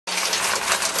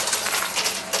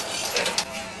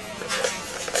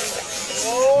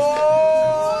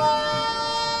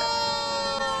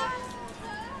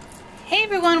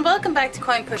welcome back to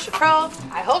Coin Pusher Pro.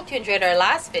 I hope you enjoyed our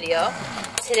last video.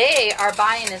 Today our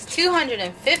buy-in is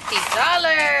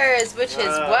 $250, which is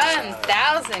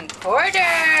 1,000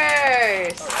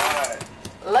 quarters. Alright.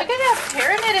 Look at that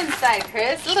pyramid inside,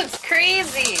 Chris. It looks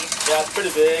crazy. Yeah, it's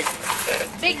pretty big.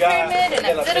 Big pyramid and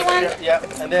a little one. Yeah,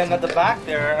 and then at the back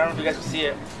there, I don't know if you guys can see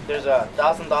it, there's a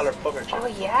 $1,000 poker chip. Oh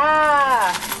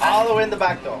yeah. All the way in the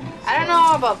back though. I don't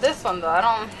know about this one though. I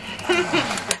don't.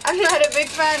 I'm not a big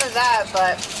fan of that,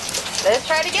 but let's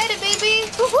try to get it, baby.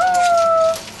 Woohoo!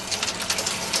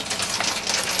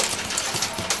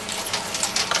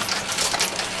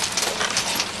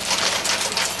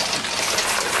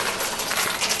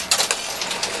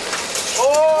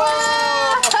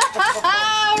 Oh!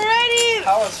 Already!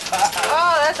 That was fast.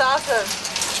 Oh, that's awesome.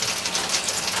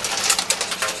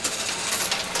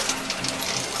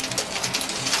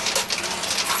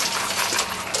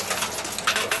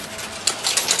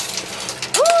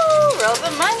 Woo! Roll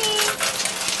the money.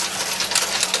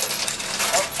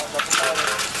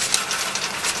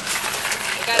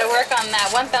 You gotta work on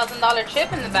that $1,000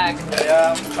 chip in the back.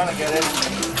 Yeah, I'm trying to get it.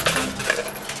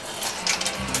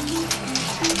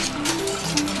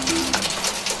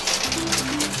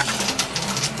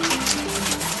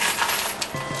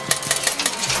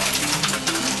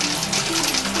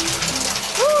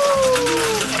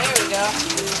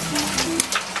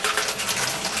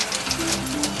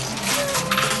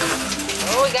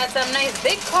 Oh, we got some nice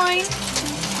Bitcoin.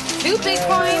 2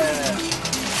 Bitcoin.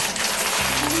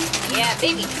 Yeah,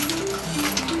 baby.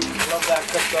 Love that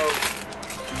crypto.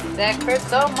 That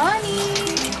crypto money.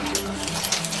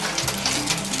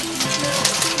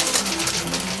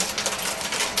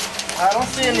 I don't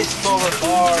see any silver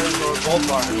bars or gold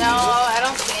bars. No, I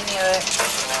don't see any of it.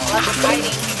 Lots of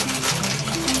fighting.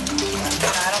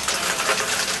 No, I don't see any.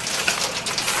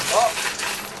 Oh,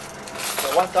 the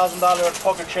 $1,000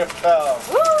 poker chip fell.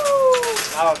 Woo!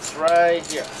 Now it's right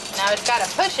here. Now it's gotta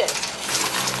push it.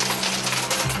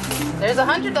 There's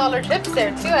 $100 chips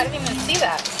there too. I didn't even see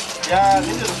that. Yeah, I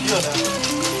think there's a few of them.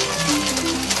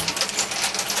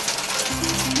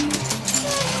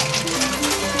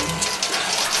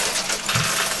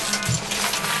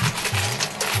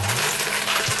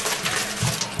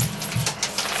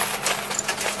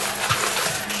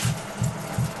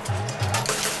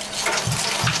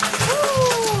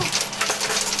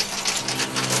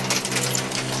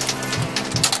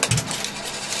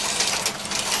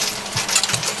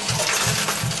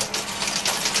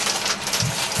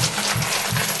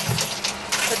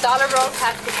 Dollar rolls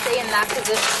have to stay in that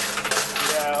position.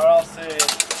 Yeah, or else it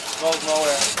goes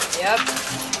nowhere. Yep.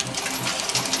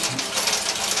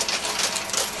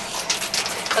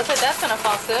 Looks like that's gonna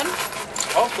fall soon.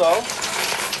 Hope so.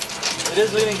 It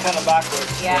is leaning kind of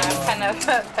backwards. Yeah, so. I'm kind of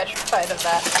petrified of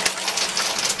that.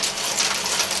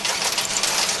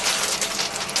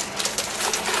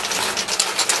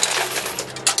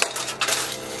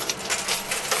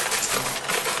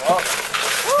 Well,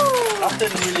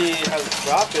 nothing really has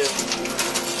dropped it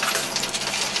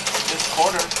this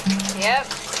quarter. Yep.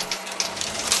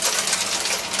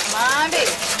 Come on,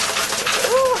 baby.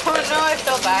 Ooh, oh no, I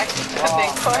fell back. A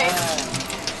big coin.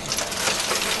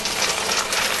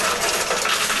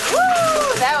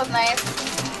 Woo, that was nice.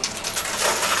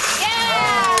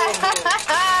 Yeah!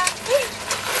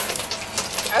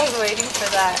 I was waiting for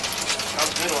that. That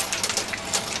was a good one.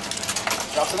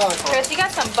 Dropped another coin. Chris, you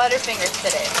got some butterfingers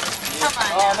today. Come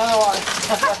on. Oh, another one.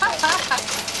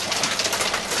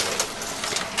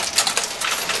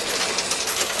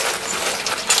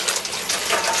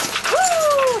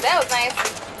 Woo! That was nice.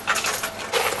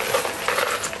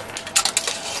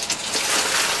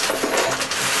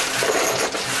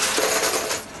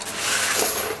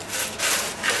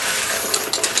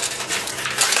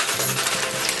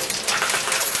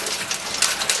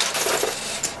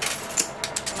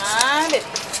 Come on, baby.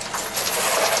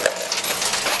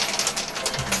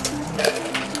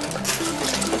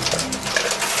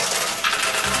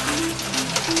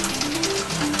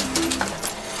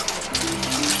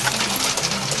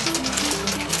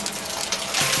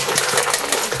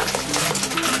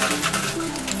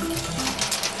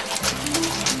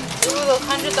 Those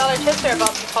 $100 chips are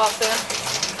about to fall soon.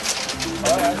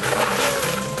 Alright.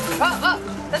 Oh,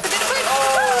 that's a good one. Oh.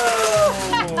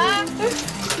 that was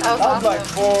That was awesome. like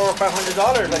 $400 or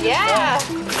 $500. Yeah.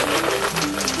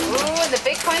 Ooh, and the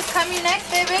Bitcoin's coming next,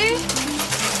 baby.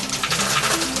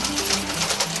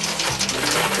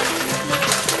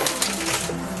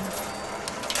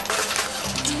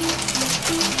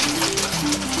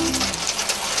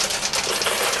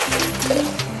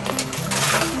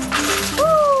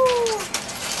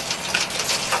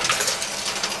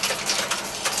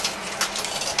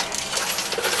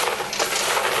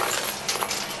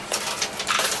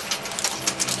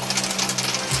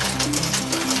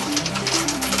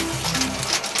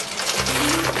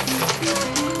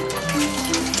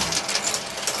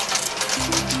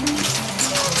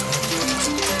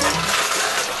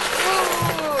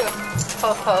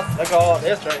 close, close. Look at all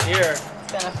this right here.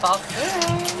 It's gonna fall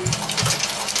soon.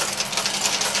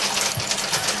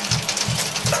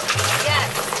 Yes,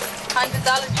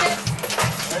 $100 chip.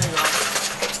 There you go.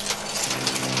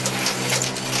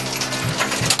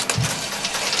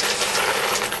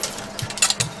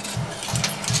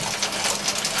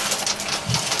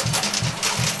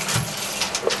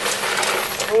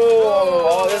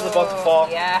 Oh, this is about to fall.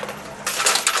 Yeah.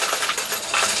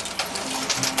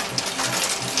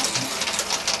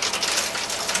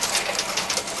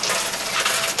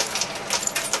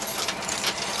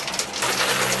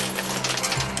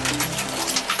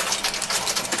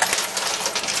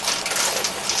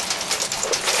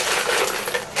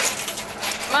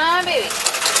 Come on, baby.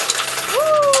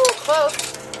 Woo, close.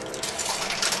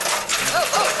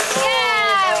 Oh,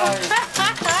 yeah.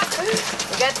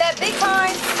 We got that big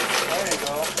coin. There you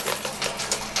go.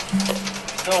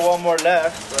 Still one more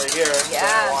left right here.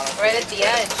 Yeah, right at the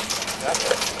edge. Yep.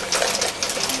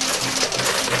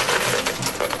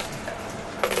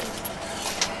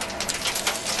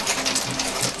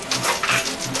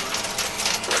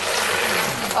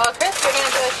 Oh, Chris, we're going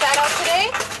to do a shout out today.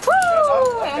 Woo!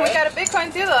 Okay. And we got a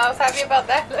Bitcoin too, though. I was happy about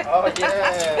that. Oh,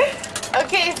 yeah.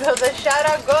 Okay, so the shout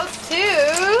out goes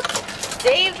to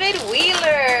David Wheeler.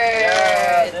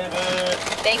 Yeah, David.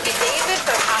 Thank you, David,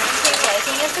 for commenting,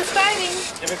 liking, and subscribing.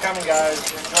 Keep it coming, guys.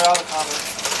 Enjoy all the comments.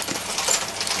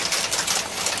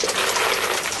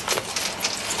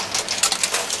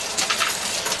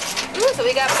 Ooh, so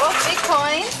we got both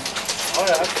Bitcoins. Oh,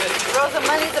 yeah, that's good. Rows of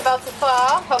money's about to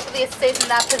fall. Hopefully it stays in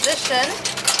that position.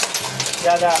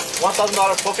 Yeah, that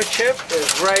 $1,000 poker chip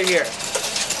is right here.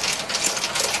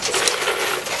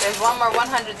 There's one more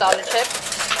 $100 chip.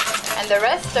 And the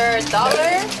rest are $1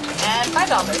 and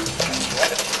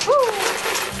 $5. Woo!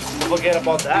 Don't forget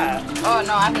about that. Oh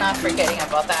no, I'm not forgetting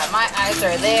about that. My eyes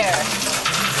are there.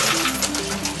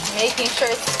 Making sure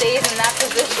it stays in that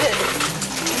position.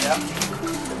 Yeah.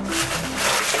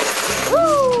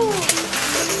 Woo!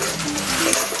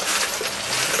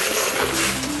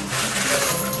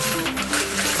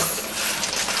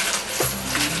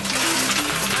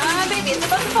 Ah, baby, it's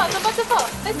about to fall, it's about to fall.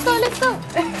 Let's go, let's go.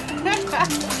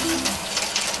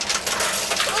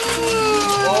 Ooh.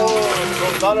 Oh,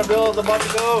 those dollar bills about to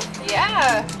go.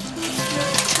 Yeah.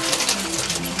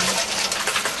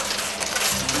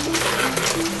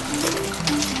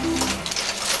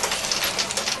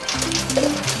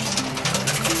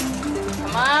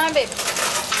 Come on, baby.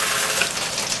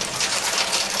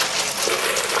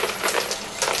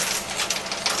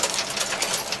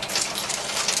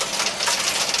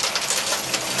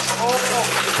 Oh,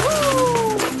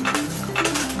 Woo!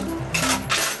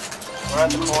 we're at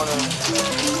the corner.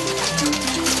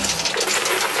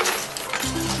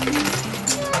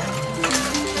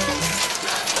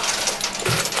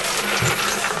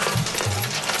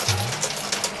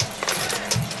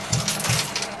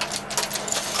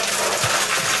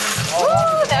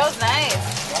 Woo, that was nice.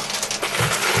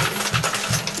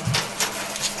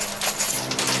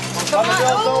 Dollar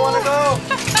bills don't want to go.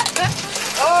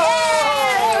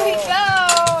 There we go.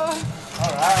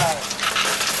 All right.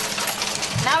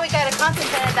 Now we gotta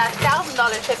concentrate on that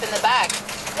 $1,000 chip in the back.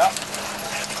 Yep.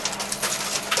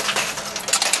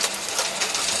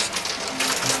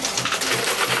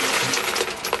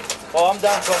 Well, I'm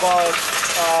down to about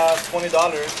 $20.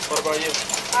 What about you?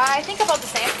 I think about the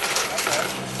same. Okay.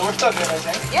 So we're still good, I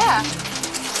think. Yeah.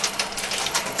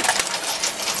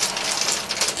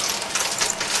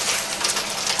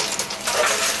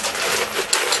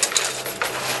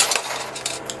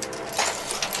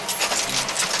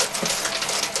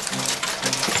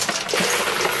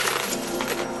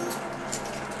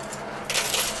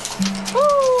 Woo!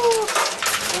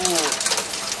 Ooh.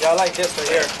 Yeah, I like this right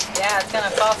here. Yeah, it's gonna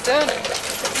fall soon.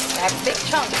 That big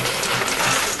chunk.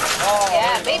 Oh,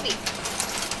 Yeah, there you go. baby.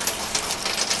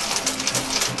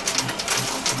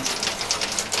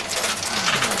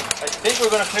 I think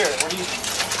we're gonna clear it. What do you think?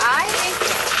 I think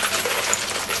so.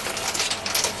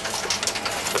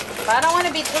 But I don't want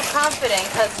to be too confident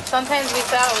because sometimes we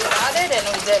thought we got it and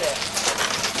we didn't.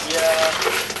 Yeah.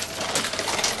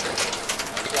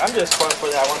 Yeah, I'm just going for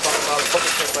that $1,000 poker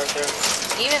chip right there.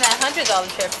 Even that $100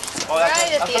 chip. Oh, that's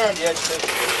Right at the on edge. the edge too.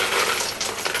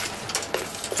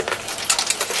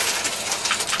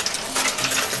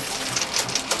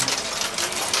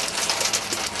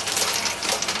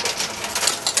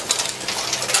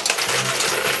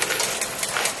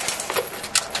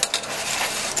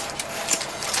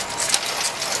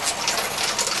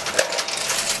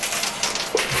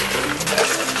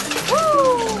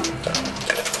 Woo!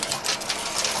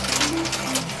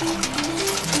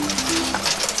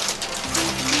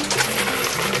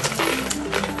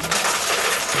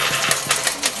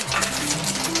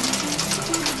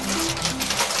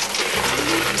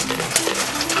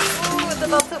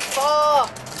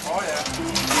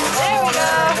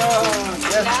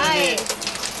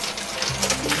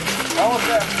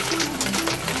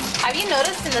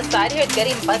 noticed in the side here it's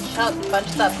getting bunched up. Yeah.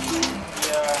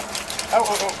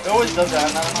 It always does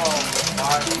that. I don't know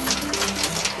why.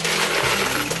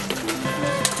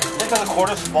 I think the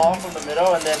quarters fall from the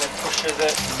middle and then it pushes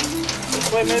it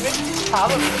this way, maybe?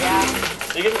 Probably, yeah.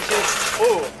 You can see,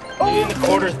 even the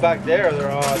quarters back there, they're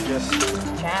all just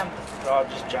jammed. They're all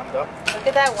just jammed up. Look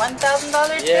at that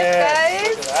 $1,000 chip, Yeah,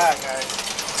 guys. look at that, guys.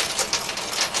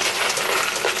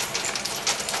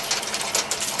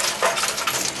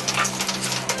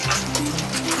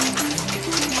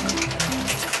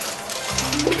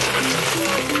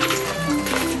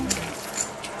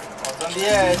 What's on the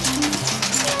edge?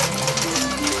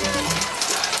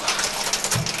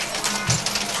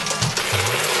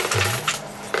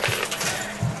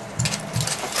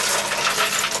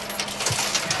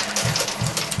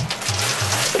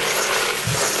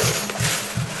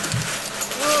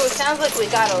 Sounds like we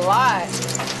got a lot.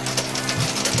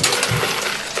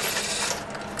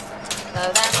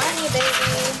 Love that money,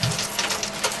 baby.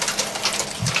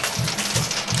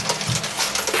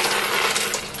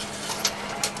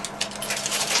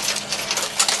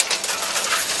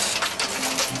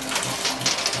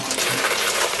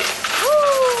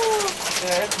 Woo!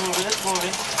 Yeah, it's moving, it's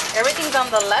moving. Everything's on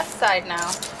the left side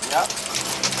now. Yep.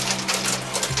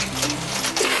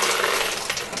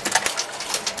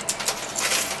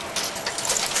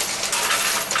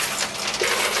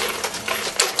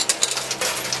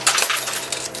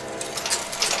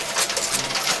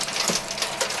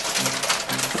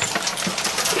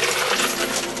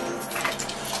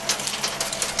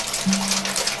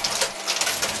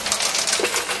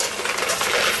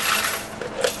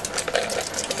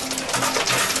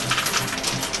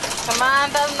 Come on,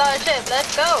 $1,000 chip.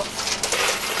 Let's go.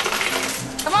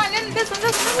 Come on, this one.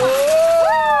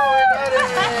 Whoa! We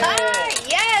got it!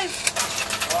 Yes!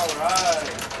 Alright.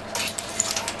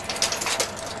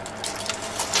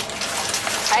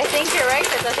 I think you're right,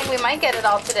 because I think we might get it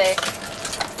all today. I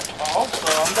hope so.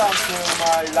 I'm down to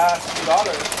my last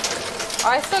 $2. Oh,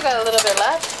 I still got a little bit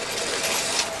left.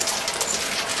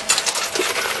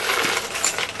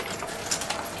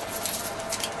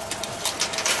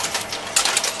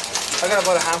 I got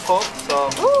about a handful, so.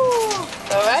 Ooh,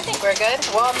 so I think we're good.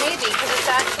 Well, maybe, because it's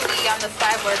actually on the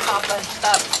side where it's all bunched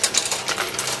up.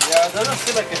 Yeah, it doesn't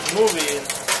seem like it's moving.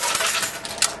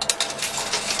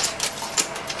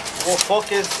 We'll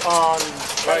focus on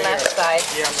The left side.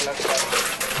 Yeah, on the left side.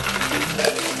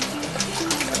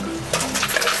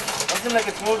 Doesn't seem like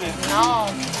it's moving. No.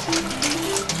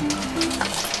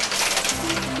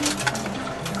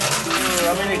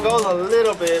 I mean, it goes a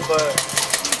little bit, but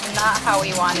Not how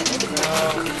we wanted it. no.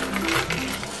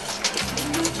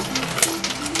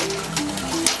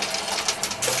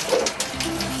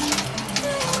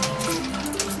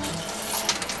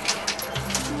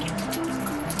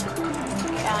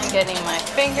 I'm getting my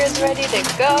fingers ready to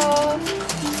go.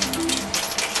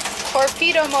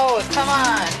 Torpedo mode, come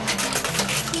on.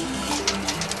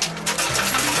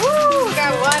 Woo, we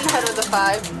got one out of the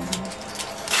 5.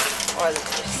 Or there's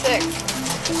 6.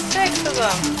 6 of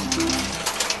them.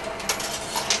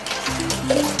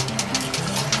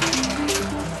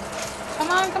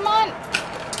 Come on.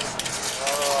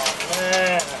 Oh,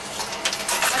 man.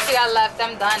 How much you got left?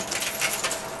 I'm done.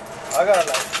 I got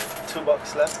like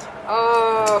 $2 left.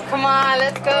 Oh, come on,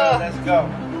 let's go. All right, let's go.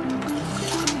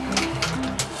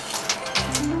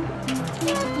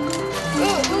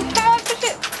 Ooh, come on, push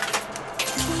it.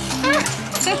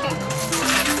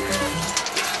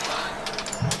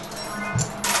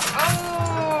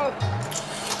 Oh.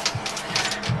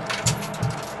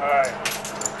 Alright.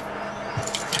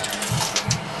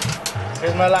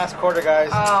 Here's my last quarter, guys.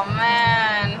 Oh,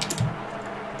 man.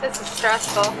 This is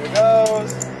stressful. Here it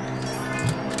goes.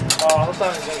 Oh, I thought it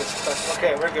was gonna get stuck.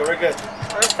 Okay, we're good.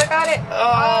 We still got it.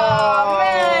 Oh,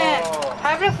 man.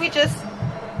 How about if we just...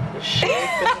 Shake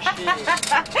the machine.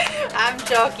 I'm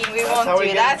joking. We won't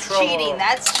do. That's cheating.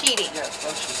 That's cheating. Yes,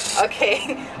 don't cheat.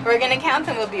 Okay, we're gonna count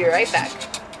and we'll be right back.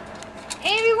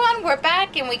 Hey everyone, we're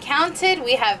back and we counted.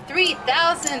 We have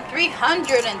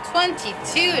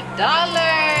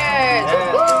 $3,322.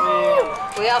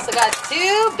 Yeah, we also got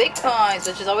 2 Bitcoins,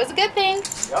 which is always a good thing.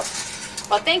 Yep.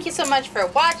 Well, thank you so much for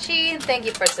watching. Thank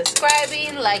you for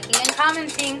subscribing, liking, and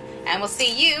commenting. And we'll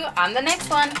see you on the next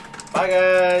one. Bye,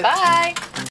 guys. Bye.